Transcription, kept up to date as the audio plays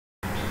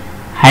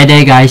Hi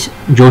there guys,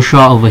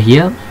 Joshua over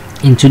here.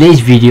 In today's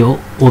video,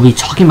 we'll be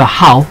talking about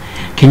how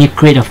can you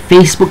create a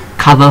Facebook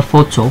cover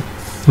photo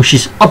which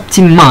is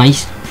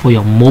optimized for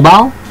your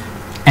mobile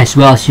as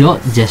well as your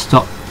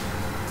desktop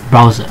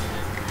browser.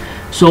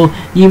 So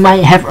you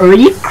might have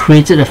already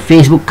created a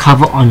Facebook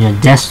cover on your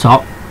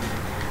desktop,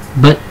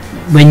 but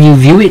when you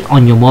view it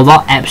on your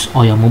mobile apps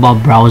or your mobile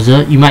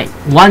browser, you might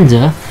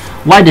wonder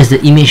why does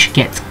the image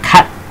get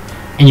cut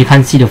and you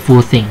can't see the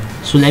full thing.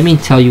 So let me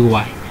tell you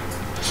why.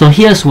 So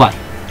here's why.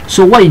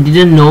 So what you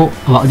didn't know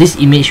about this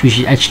image, which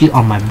is actually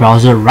on my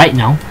browser right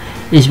now,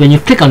 is when you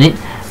click on it,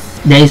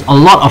 there is a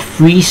lot of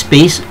free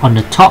space on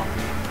the top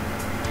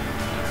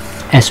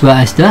as well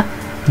as the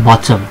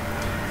bottom.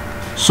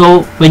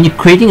 So when you're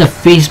creating a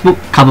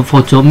Facebook cover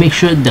photo, make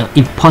sure the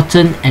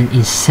important and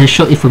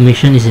essential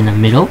information is in the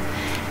middle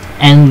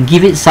and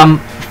give it some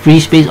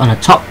free space on the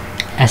top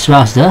as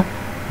well as the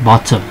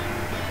bottom.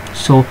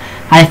 So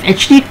I've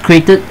actually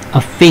created a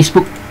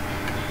Facebook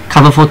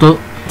cover photo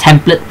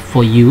template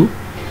for you.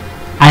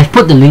 I've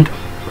put the link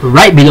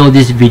right below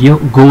this video.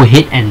 Go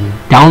ahead and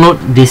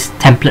download this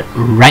template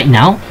right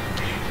now,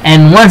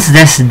 and once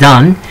that's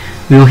done,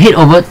 we'll head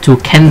over to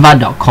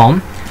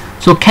canva.com.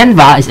 So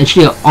Canva is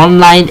actually an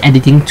online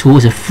editing tool.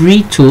 It's a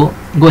free tool.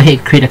 Go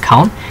ahead, create an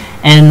account,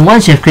 and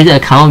once you have created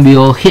an account,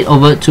 we'll head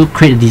over to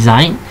create a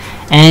design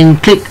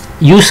and click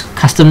use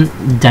custom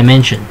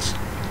dimensions.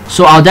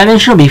 So our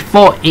dimension will be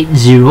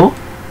 480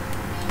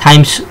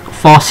 times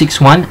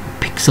 461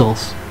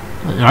 pixels.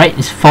 Alright,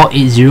 it's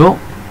 480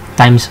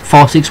 times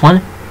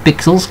 461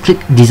 pixels. Click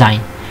design.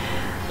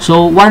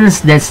 So once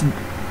that's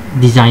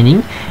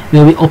designing,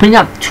 we'll be opening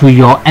up to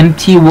your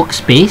empty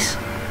workspace,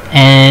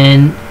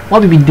 and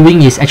what we'll be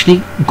doing is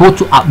actually go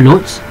to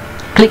uploads,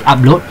 click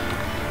upload,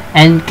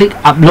 and click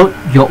upload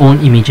your own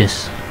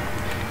images.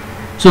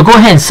 So go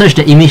ahead and search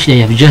the image that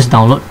you have just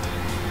downloaded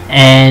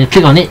and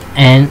click on it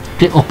and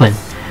click open.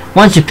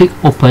 Once you click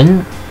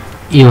open,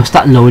 it will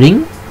start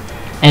loading,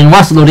 and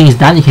once loading is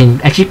done, you can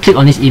actually click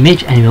on this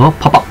image and it will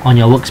pop up on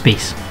your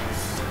workspace.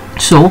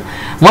 So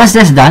once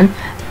that's done,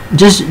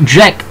 just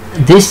drag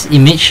this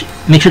image,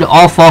 make sure that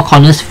all four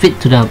corners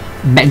fit to the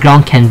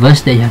background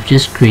canvas that you have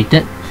just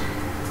created.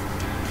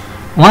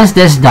 Once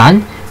that's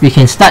done, you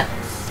can start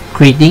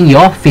creating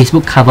your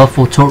Facebook cover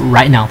photo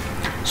right now.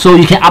 So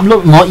you can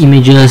upload more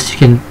images, you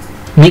can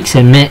mix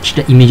and match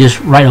the images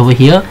right over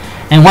here,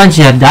 and once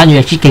you have done, you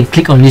actually can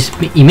click on this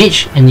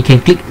image and you can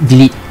click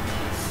delete,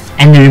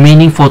 and the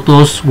remaining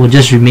photos will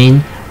just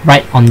remain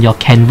right on your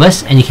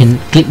canvas and you can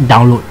click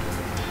download.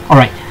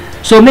 Alright,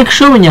 so make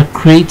sure when you're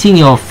creating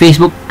your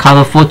Facebook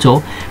cover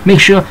photo,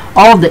 make sure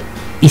all of the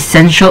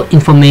essential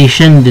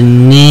information, the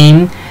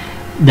name,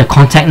 the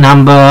contact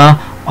number,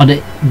 or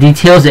the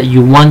details that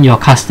you want your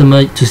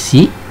customer to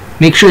see,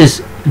 make sure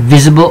it's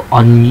visible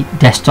on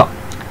desktop.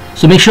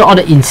 So make sure all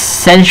the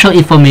essential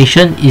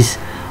information is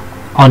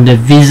on the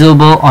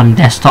visible on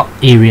desktop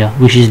area,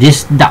 which is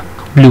this dark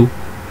blue,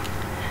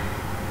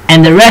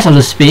 and the rest of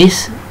the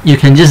space you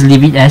can just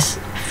leave it as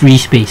free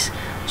space.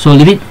 So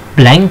leave it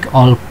blank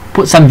or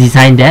put some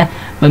design there,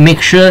 but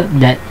make sure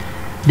that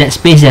that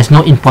space has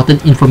no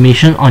important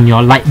information on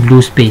your light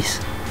blue space.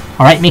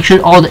 Alright, make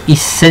sure all the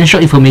essential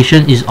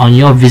information is on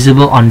your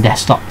visible on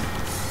desktop.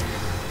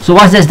 So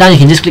once that's done, you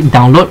can just click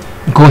download,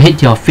 go ahead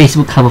to your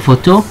Facebook cover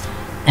photo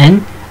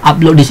and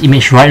upload this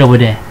image right over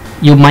there.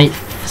 You might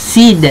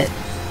see that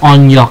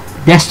on your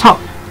desktop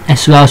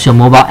as well as your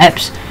mobile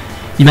apps.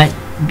 You might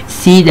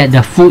see that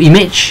the full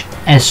image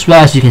as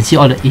well as you can see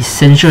all the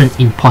essential and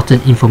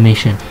important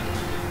information.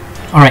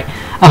 Alright,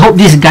 I hope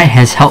this guide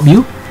has helped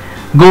you.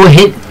 Go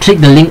ahead, click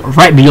the link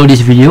right below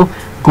this video.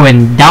 Go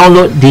and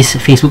download this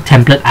Facebook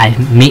template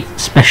I've made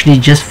specially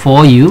just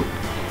for you.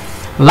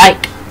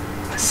 Like,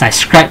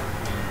 subscribe,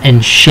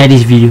 and share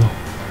this video.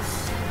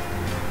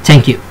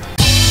 Thank you.